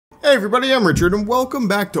Hey everybody, I'm Richard and welcome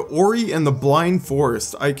back to Ori and the Blind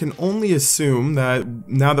Forest. I can only assume that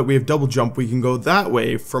now that we have double jump we can go that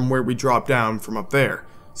way from where we dropped down from up there.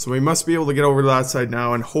 So we must be able to get over to that side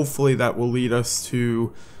now, and hopefully that will lead us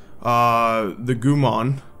to the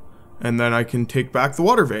gumon, and then I can take back the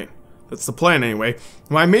water vein. That's the plan anyway.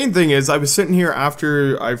 My main thing is I was sitting here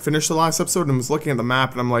after I finished the last episode and was looking at the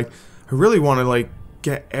map and I'm like, I really want to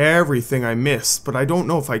get everything I missed, but I don't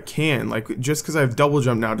know if I can. Like, just because I have double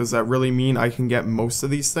jump now, does that really mean I can get most of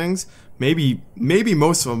these things? Maybe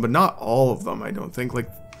most of them, but not all of them, I don't think. Like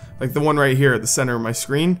the one right here at the center of my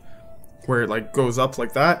screen, where it goes up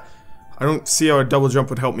like that. I don't see how a double jump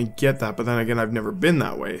would help me get that, but then again, I've never been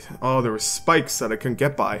that way. Oh, there were spikes that I couldn't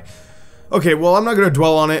get by. Okay, well, I'm not going to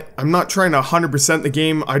dwell on it. I'm not trying to 100% the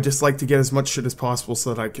game. I just like to get as much shit as possible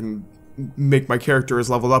so that I can make my character as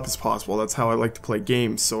leveled up as possible. That's how I like to play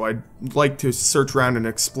games, so I like to search around and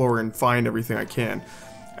explore and find everything I can.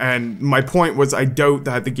 And my point was, I doubt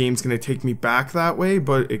that the game's going to take me back that way,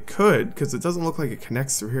 but it could, because it doesn't look like it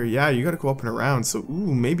connects through here. Yeah, you got to go up and around, so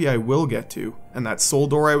ooh, maybe I will get to. And that soul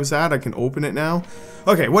door I was at, I can open it now.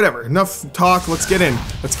 Okay, whatever, enough talk, let's get in.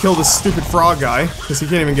 Let's kill this stupid frog guy, because he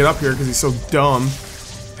can't even get up here because he's so dumb.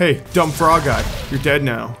 Hey, dumb frog guy, you're dead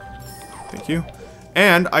now. Thank you.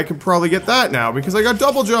 And I can probably get that now because I got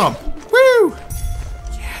double jump. Woo!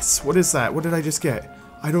 Yes, what is that? What did I just get?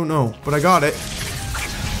 I don't know, but I got it.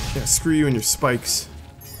 Yeah, screw you and your spikes.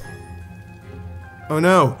 Oh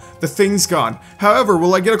no, the thing's gone. However,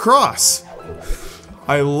 will I get across?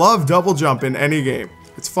 I love double jump in any game.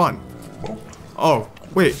 It's fun. Oh,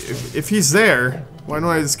 wait, if he's there, why don't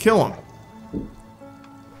I just kill him?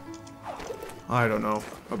 I don't know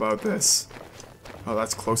about this. Oh,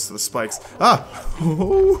 that's close to the spikes. Ah!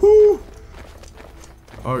 Oh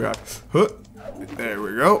god. Huh. There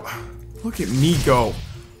we go. Look at me go.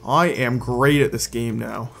 I am great at this game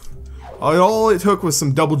now. All it took was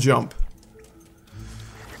some double jump.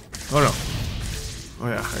 Oh no. Oh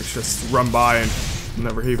yeah, I just run by and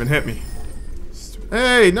never even hit me.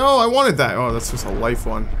 Hey, no, I wanted that. Oh, that's just a life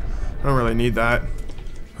one. I don't really need that.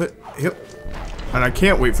 Yep. And I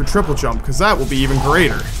can't wait for triple jump, because that will be even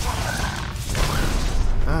greater.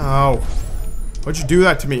 Ow. Why'd you do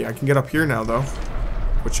that to me? I can get up here now, though.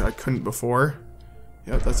 Which I couldn't before.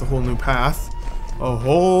 Yep, that's a whole new path. A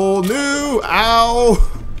whole new... Ow!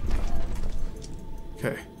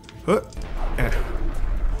 Okay.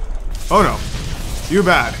 Oh, no. You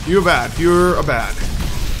bad. You bad. You're a bad.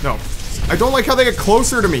 No. I don't like how they get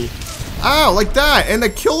closer to me. Ow, like that. And they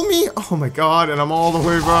kill me? Oh, my God. And I'm all the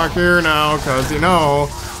way back here now, because, you know...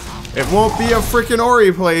 It won't be a freaking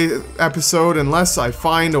Ori play episode unless I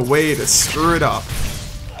find a way to screw it up.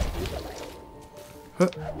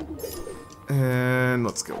 And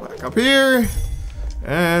let's go back up here.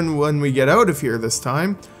 And when we get out of here this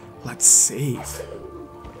time, let's save.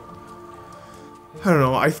 I don't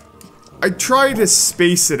know, I try to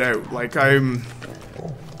space it out. Like, I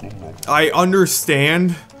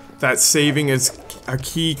understand that saving is a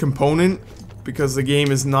key component because the game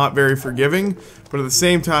is not very forgiving. But at the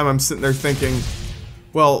same time, I'm sitting there thinking,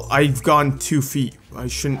 well, I've gone 2 feet. I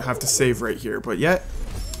shouldn't have to save right here. But yet,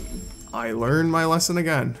 I learned my lesson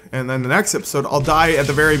again. And then the next episode, I'll die at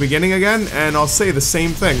the very beginning again, and I'll say the same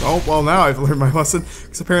thing. Oh, well, now I've learned my lesson,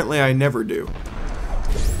 because apparently I never do.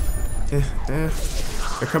 Yeah,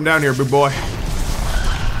 come down here, big boy.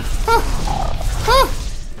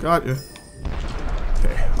 Gotcha.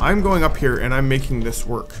 Okay, I'm going up here, and I'm making this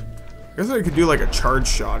work. I guess I could do like a charge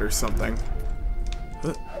shot or something.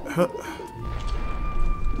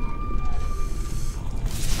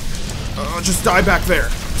 Just die back there.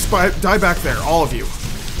 Die back there, all of you.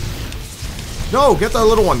 No, get the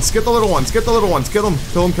little ones. Get the little ones. Get the little ones. Get them.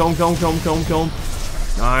 Kill them. Kill them. Kill them. Kill them. Kill them. Kill them.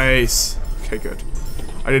 Nice. Okay, good.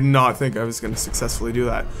 I did not think I was going to successfully do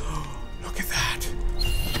that. Look at that.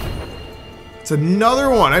 It's another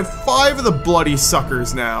one. I have 5 of the bloody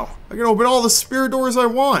suckers now. I can open all the spirit doors I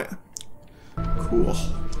want. Cool.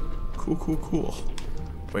 Cool, cool, cool.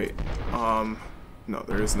 Wait, no,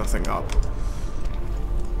 there is nothing up.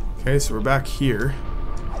 Okay, so we're back here.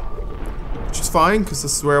 Which is fine, because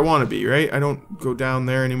this is where I want to be, right? I don't go down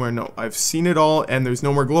there anymore. No, I've seen it all, and there's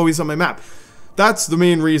no more glowies on my map. That's the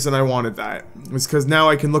main reason I wanted that. It's because now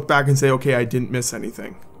I can look back and say, okay, I didn't miss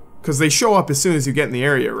anything. Because they show up as soon as you get in the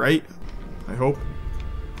area, right? I hope.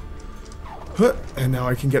 And now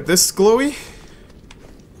I can get this glowy.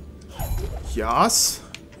 Yas.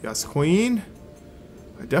 Yes, queen.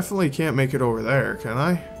 I definitely can't make it over there, can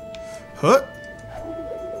I? Huh?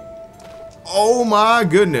 Oh my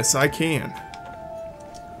goodness, I can.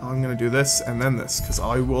 I'm gonna do this and then this, because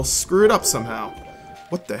I will screw it up somehow.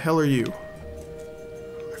 What the hell are you?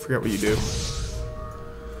 I forget what you do.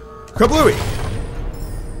 Kablooey!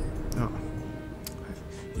 Oh.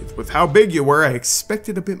 With how big you were, I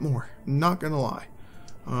expected a bit more. Not gonna lie.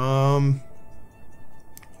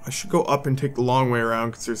 I should go up and take the long way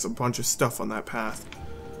around because there's a bunch of stuff on that path.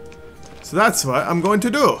 So that's what I'm going to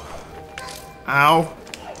do. Ow.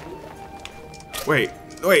 Wait,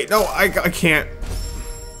 no, I can't.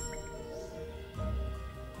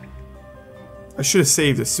 I should have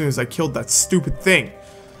saved as soon as I killed that stupid thing.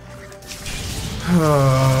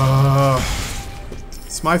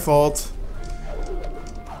 It's my fault.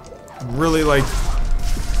 I'm really like...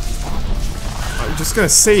 I'm just gonna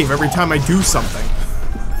save every time I do something.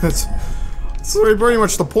 That's pretty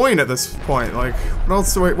much the point at this point. Like,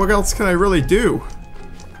 what else can I really do?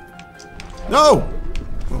 No!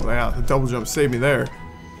 Oh yeah, the double jump saved me there.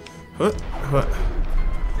 Hut.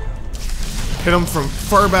 Hit them from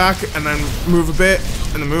far back, and then move a bit,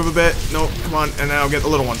 and then move a bit. No, come on, and now get the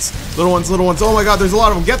little ones. Little ones. Oh my god, there's a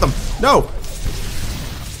lot of them. Get them! No!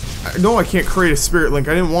 No, I can't create a spirit link.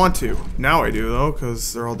 I didn't want to. Now I do, though,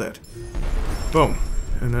 because they're all dead. Boom.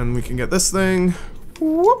 And then we can get this thing.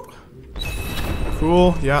 Whoop.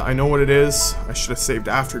 Cool. Yeah, I know what it is. I should have saved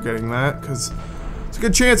after getting that, because it's a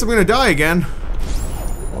good chance I'm going to die again.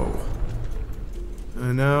 Whoa.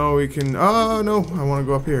 And now we can... Oh, no. I want to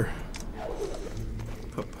go up here.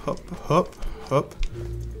 Up.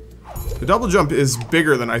 The double jump is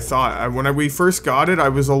bigger than I thought. When we first got it, I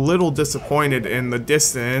was a little disappointed in the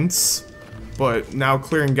distance. But now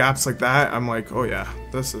clearing gaps like that, I'm like, oh yeah,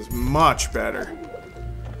 this is much better.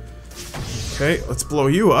 Okay, let's blow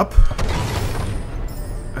you up.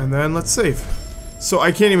 And then let's save. So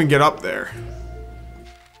I can't even get up there.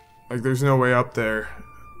 Like, there's no way up there.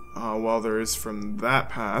 Well, there is from that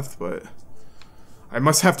path, but... I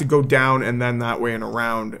must have to go down and then that way and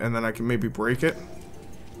around, and then I can maybe break it.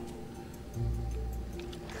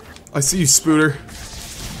 I see you, Spooter.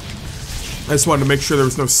 I just wanted to make sure there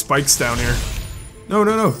was no spikes down here.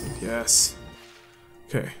 No. Yes.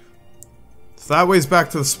 Okay. So that way's back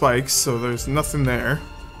to the spikes, so there's nothing there.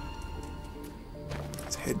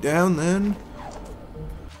 Let's head down then.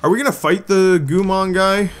 Are we gonna fight the gumon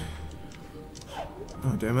guy?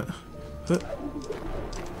 Oh, damn it.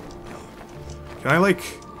 Can I, like...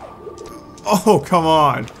 Oh, come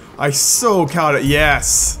on. I so caught it.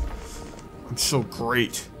 Yes. I'm so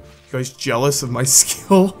great. You guys jealous of my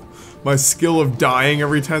skill? My skill of dying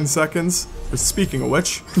every 10 seconds? But speaking of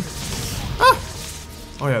which... Ah!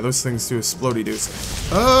 Oh yeah, those things do a splody-doos.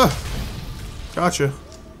 Gotcha.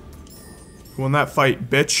 Who won that fight,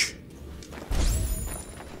 bitch?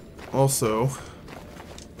 Also...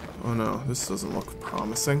 Oh no, this doesn't look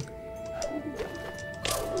promising.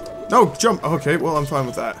 No, jump! Okay, well, I'm fine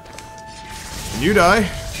with that. And you die.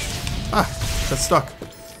 Ah, got stuck.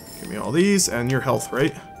 Give me all these, and your health,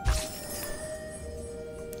 right?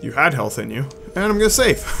 You had health in you. And I'm gonna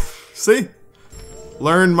save. See?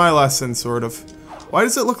 Learned my lesson, sort of. Why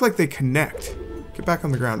does it look like they connect? Get back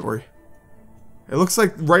on the ground, Ori. It looks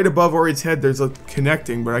like right above Ori's head there's a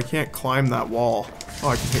connecting, but I can't climb that wall. Oh,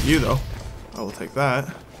 I can hit you, though. I will take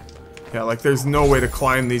that. Yeah, like, there's no way to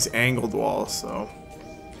climb these angled walls, so...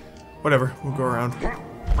 Whatever, we'll go around.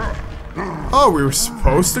 Oh, we were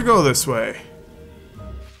supposed to go this way.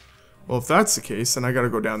 Well, if that's the case, then I gotta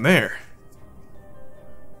go down there.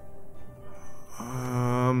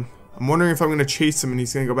 I'm wondering if I'm gonna chase him and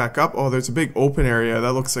he's gonna go back up. Oh, there's a big open area.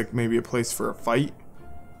 That looks like maybe a place for a fight.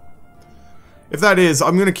 If that is,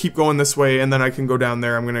 I'm gonna keep going this way and then I can go down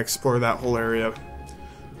there. I'm gonna explore that whole area.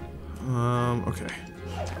 Okay.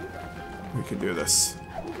 We can do this.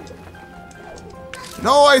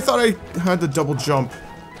 No, I thought I had the double jump.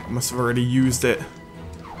 I must have already used it.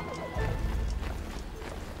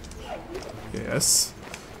 Yes.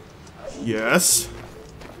 Yes.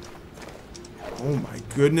 Oh my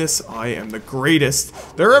goodness, I am the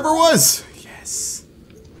greatest there ever was! Yes.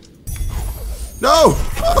 No!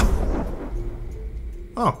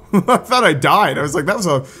 Oh, I thought I died. I was like, that was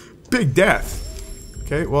a big death.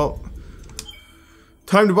 Okay, well...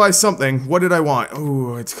 Time to buy something. What did I want?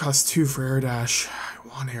 Oh, it costs 2 for air dash. I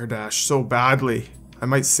want air dash so badly. I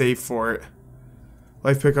might save for it.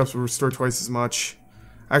 Life pickups will restore twice as much.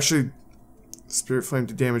 Actually, Spirit Flame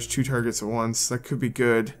to damage 2 targets at once. That could be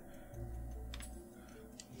good.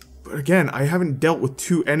 But again, I haven't dealt with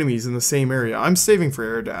 2 enemies in the same area. I'm saving for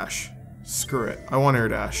air dash. Screw it. I want air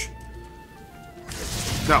dash.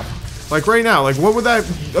 No. Like right now, like what would that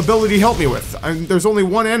ability help me with? There's only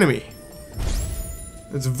 1 enemy.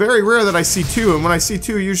 It's very rare that I see 2, and when I see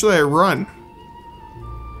 2, usually I run.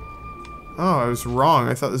 Oh, I was wrong.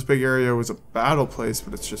 I thought this big area was a battle place,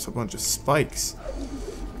 but it's just a bunch of spikes.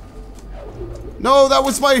 No, that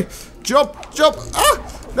was my jump.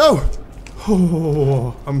 Ah, no.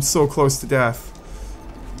 Oh, I'm so close to death.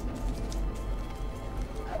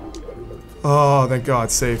 Oh, thank God,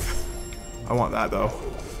 safe. I want that though.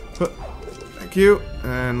 Thank you.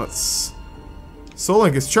 And let's. Soul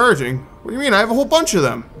Link is charging. What do you mean? I have a whole bunch of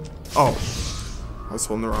them. Oh, I was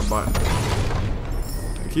holding the wrong button.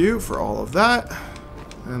 Thank you for all of that.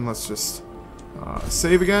 And let's just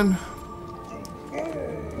save again.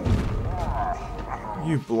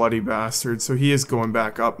 You bloody bastard. So he is going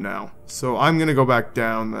back up now. So I'm gonna go back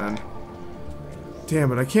down then.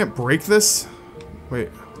 Damn it, I can't break this? Wait,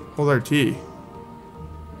 hold RT.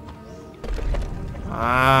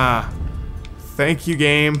 Ah. Thank you,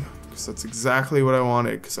 game. Because that's exactly what I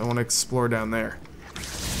wanted. Because I want to explore down there.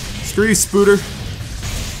 Screw you, Spooter.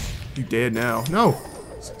 You dead now. No.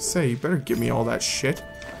 I was gonna say, you better give me all that shit.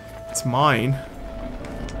 It's mine.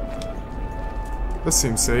 This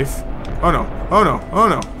seems safe. Oh no, oh no, oh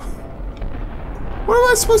no. What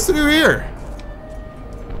am I supposed to do here?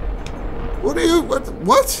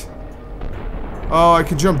 What? Oh, I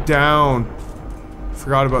can jump down.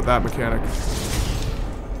 Forgot about that mechanic.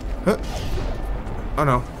 Huh. Oh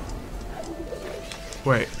no.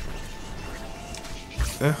 Wait.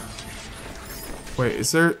 Wait,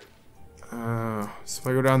 is there... so if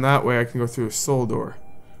I go down that way, I can go through a soul door.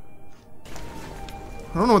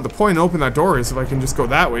 I don't know what the point to open that door is if I can just go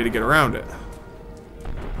that way to get around it.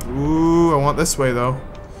 Ooh, I want this way though.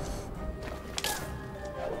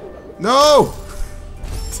 No!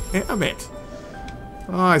 Damn it.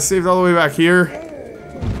 Oh, I saved all the way back here.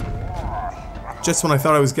 Just when I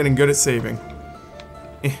thought I was getting good at saving.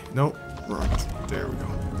 Nope. Wrong. There we go.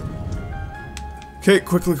 Okay,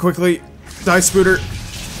 quickly. Die, Spooter.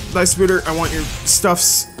 Die, Spooter. I want your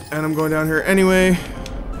stuffs. And I'm going down here anyway.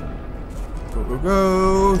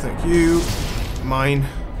 Go. Thank you. Mine.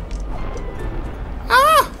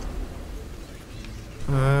 Ah!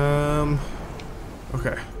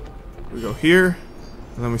 Okay. We go here.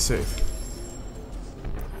 And then we save.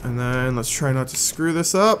 And then let's try not to screw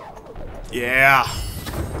this up. Yeah.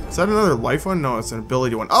 Is that another life one? No, it's an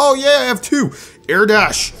ability one. Oh yeah, I have two. Air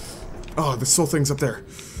dash. Oh, the soul thing's up there.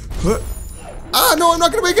 Ah, no, I'm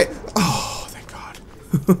not gonna make it. Oh, thank God.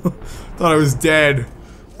 Thought I was dead.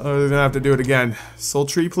 I was gonna have to do it again. Soul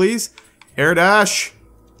tree, please. Air dash.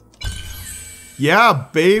 Yeah,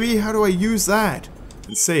 baby. How do I use that?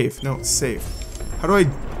 And save. No, save. How do I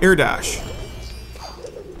air dash?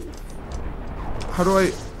 How do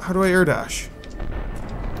I air dash?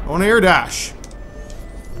 I want to air dash.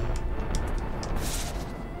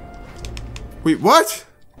 Wait, what?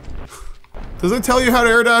 Does it tell you how to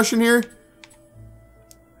air dash in here?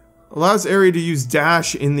 Allows area to use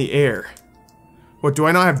dash in the air. What, do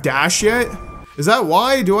I not have dash yet? Is that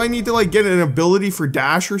why? Do I need to like get an ability for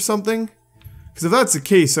dash or something? Because if that's the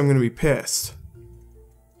case, I'm gonna be pissed.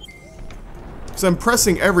 Because I'm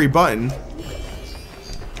pressing every button.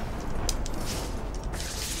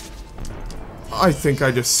 I think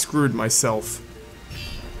I just screwed myself.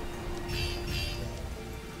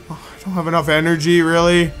 Oh, I don't have enough energy,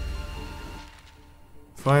 really?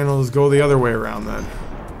 Fine, let's go the other way around then.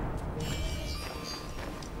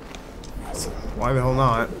 So, why the hell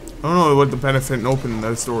not? I don't know what the benefit in opening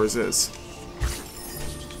those doors is.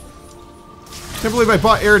 Can't believe I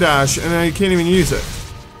bought air dash and I can't even use it.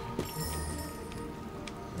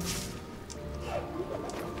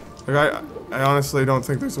 Like I honestly don't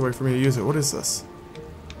think there's a way for me to use it. What is this?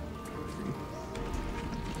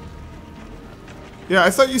 Yeah, I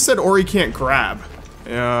thought you said Ori can't grab.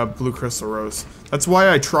 Blue crystal rose. That's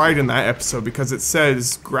why I tried in that episode, because it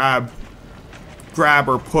says grab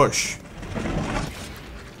or push.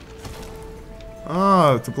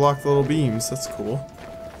 Ah, to block the little beams. That's cool.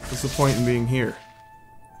 What's the point in being here?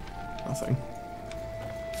 Nothing.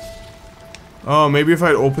 Oh, maybe if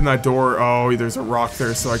I'd open that door... Oh, there's a rock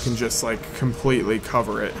there, so I can just, like, completely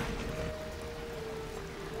cover it.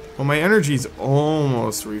 Well, my energy's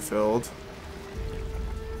almost refilled.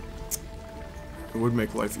 It would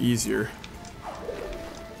make life easier.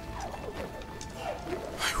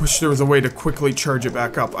 I wish there was a way to quickly charge it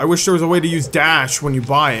back up. I wish there was a way to use dash when you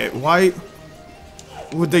buy it. Why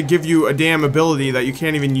would they give you a damn ability that you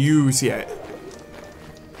can't even use yet?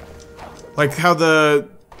 Like how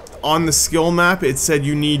on the skill map it said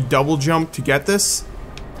you need double jump to get this?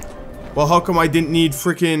 Well, how come I didn't need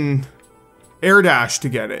freaking air dash to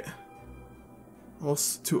get it?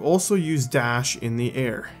 To also use dash in the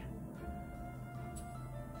air.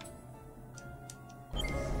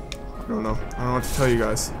 I don't know. I don't know what to tell you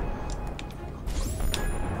guys.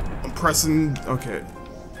 I'm pressing... Okay.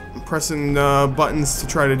 I'm pressing buttons to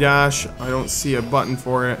try to dash. I don't see a button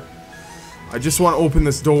for it. I just want to open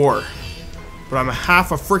this door. But I'm a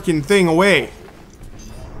half a freaking thing away.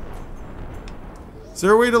 Is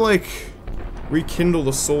there a way to, like, rekindle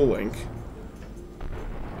the soul link?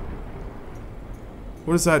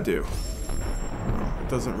 What does that do? Oh, it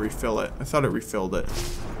doesn't refill it. I thought it refilled it.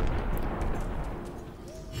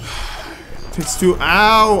 Takes two.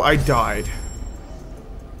 Ow! I died.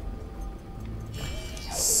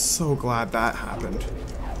 So glad that happened.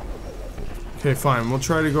 Okay, fine. We'll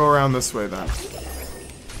try to go around this way then.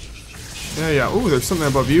 Yeah. Ooh, there's something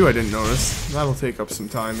above you I didn't notice. That'll take up some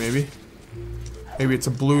time, maybe. Maybe it's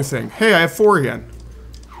a blue thing. Hey, I have 4 again.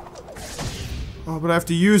 Oh, but I have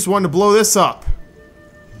to use one to blow this up.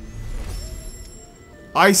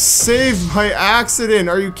 I saved by accident.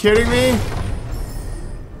 Are you kidding me?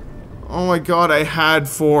 Oh my god, I had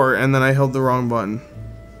 4 and then I held the wrong button.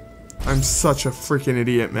 I'm such a freaking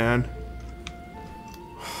idiot, man.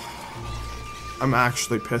 I'm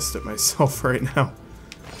actually pissed at myself right now.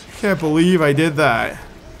 I can't believe I did that.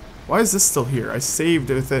 Why is this still here? I saved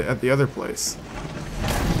it at the other place.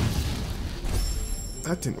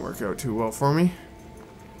 That didn't work out too well for me.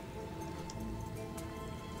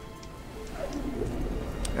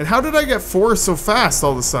 And how did I get 4 so fast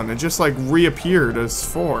all of a sudden? It just like reappeared as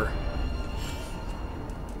 4.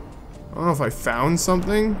 I don't know if I found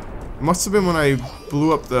something. It must have been when I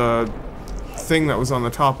blew up the thing that was on the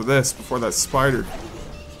top of this before that spider.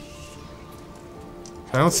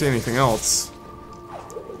 I don't see anything else.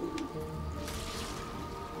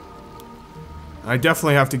 I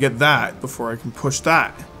definitely have to get that before I can push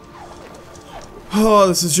that. Oh,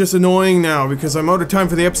 this is just annoying now because I'm out of time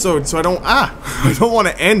for the episode, so I don't want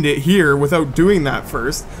to end it here without doing that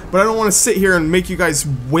first. But I don't want to sit here and make you guys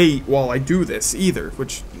wait while I do this either,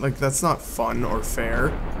 which, like, that's not fun or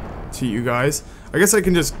fair to you guys. I guess I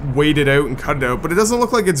can just wait it out and cut it out, but it doesn't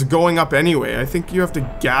look like it's going up anyway. I think you have to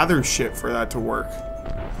gather shit for that to work.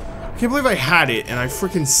 I can't believe I had it and I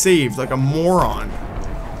freaking saved like a moron.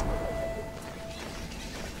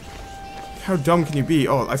 How dumb can you be?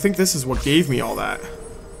 Oh, I think this is what gave me all that.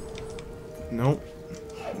 Nope.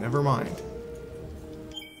 Never mind.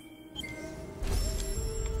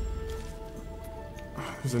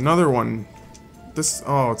 There's another one. This,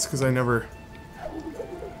 oh, it's because I never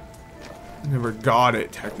got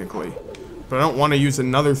it, technically. But I don't want to use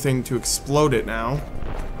another thing to explode it now.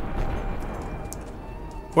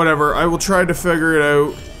 Whatever, I will try to figure it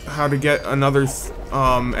out how to get another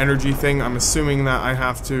energy thing. I'm assuming that I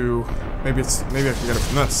have to... Maybe I can get it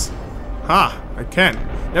from this. Ha! I can.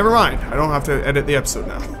 Never mind. I don't have to edit the episode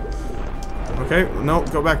now. Okay, no,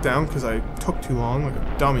 go back down, because I took too long like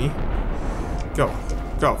a dummy. Go.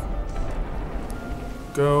 Go.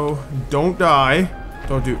 Go. Don't die.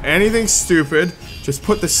 Don't do anything stupid. Just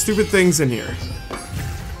put the stupid things in here.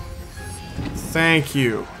 Thank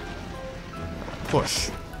you.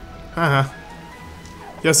 Push. Haha.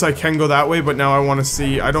 Yes, I can go that way, but now I want to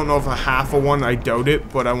see... I don't know if a half of one, I doubt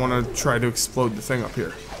it, but I want to try to explode the thing up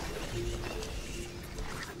here.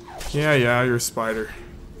 Yeah, you're a spider.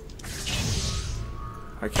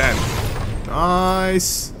 I can.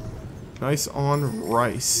 Nice. Nice on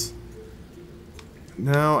rice.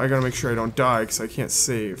 Now I gotta make sure I don't die, because I can't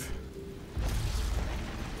save.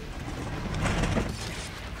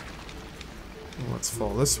 Let's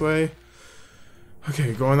fall this way.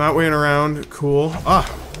 Okay, going that way and around. Cool. Ah,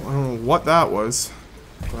 I don't know what that was,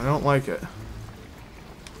 but I don't like it.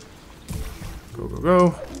 Go, go,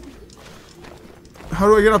 go. How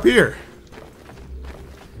do I get up here?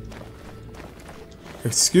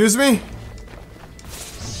 Excuse me?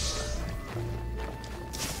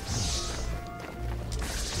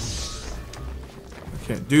 I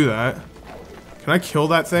can't do that. Can I kill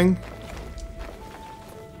that thing?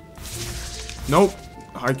 Nope,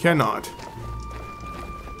 I cannot.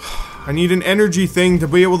 I need an energy thing to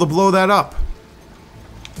be able to blow that up.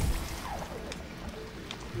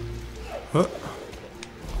 Huh.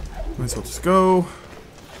 Might as well just go.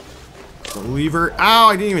 The lever. Ow,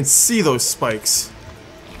 I didn't even see those spikes.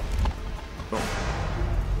 Oh.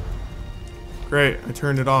 Great, I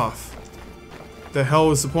turned it off. The hell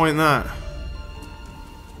was the point in that?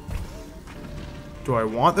 Do I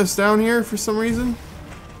want this down here for some reason?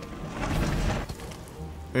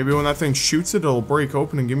 Maybe when that thing shoots it, it'll break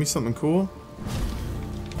open and give me something cool?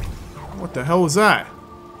 What the hell was that?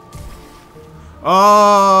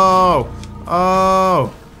 Oh!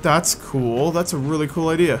 Oh! That's cool. That's a really cool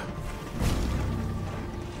idea.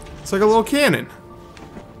 It's like a little cannon.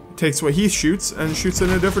 It takes what he shoots and shoots it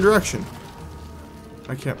in a different direction.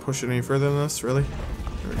 I can't push it any further than this, really?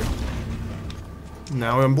 There we go.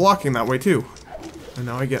 Now I'm blocking that way too. And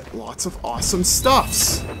now I get lots of awesome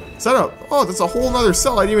stuffs. Is that a... Oh, that's a whole nother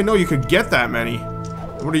cell. I didn't even know you could get that many.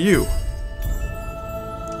 What are you?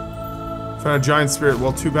 Found a giant spirit.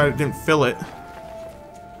 Well, too bad it didn't fill it.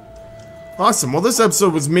 Awesome. Well, this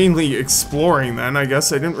episode was mainly exploring then. I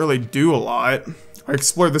guess I didn't really do a lot. I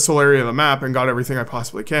explored this whole area of the map and got everything I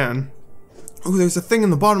possibly can. Oh, there's a thing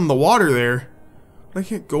in the bottom of the water there. I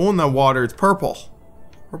can't go in that water. It's purple.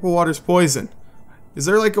 Purple water's poison. Is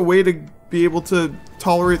there like a way to be able to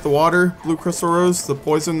tolerate the water? Blue crystal rose, the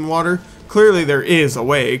poison water? Clearly there is a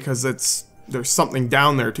way, because there's something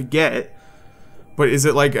down there to get. But is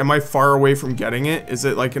it like, am I far away from getting it? Is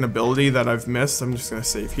it like an ability that I've missed? I'm just going to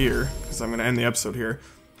save here, because I'm going to end the episode here.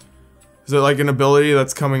 Is it like an ability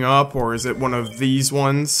that's coming up, or is it one of these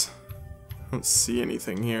ones? I don't see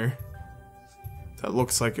anything here. That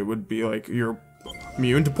looks like it would be like you're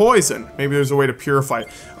immune to poison. Maybe there's a way to purify.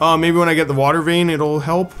 Maybe when I get the water vein it'll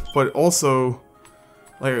help, but also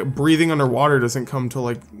like breathing underwater doesn't come till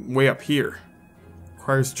like way up here.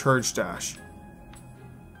 Requires charge dash.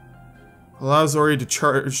 Allows Ori to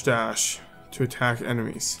charge dash to attack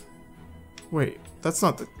enemies. Wait, that's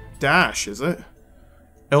not the dash, is it?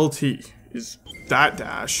 LT is that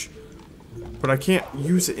dash, but I can't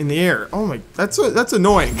use it in the air. Oh my, that's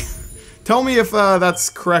annoying. Tell me if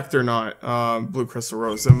that's correct or not. Blue crystal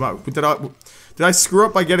rose. Did I screw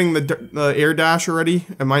up by getting the air dash already?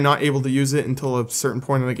 Am I not able to use it until a certain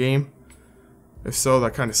point in the game? If so,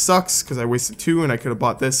 that kind of sucks, because I wasted 2 and I could have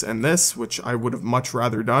bought this and this, which I would have much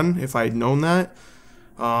rather done if I had known that.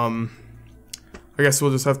 I guess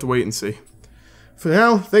we'll just have to wait and see. For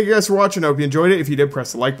now, thank you guys for watching. I hope you enjoyed it. If you did,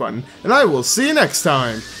 press the like button. And I will see you next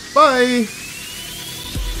time. Bye!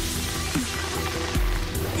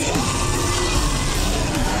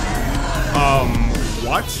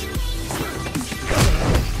 What?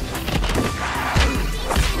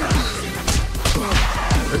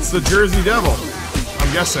 It's the Jersey Devil,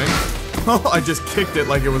 I'm guessing. Oh, I just kicked it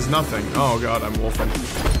like it was nothing. Oh god, I'm wolfing.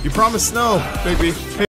 You promised snow, baby.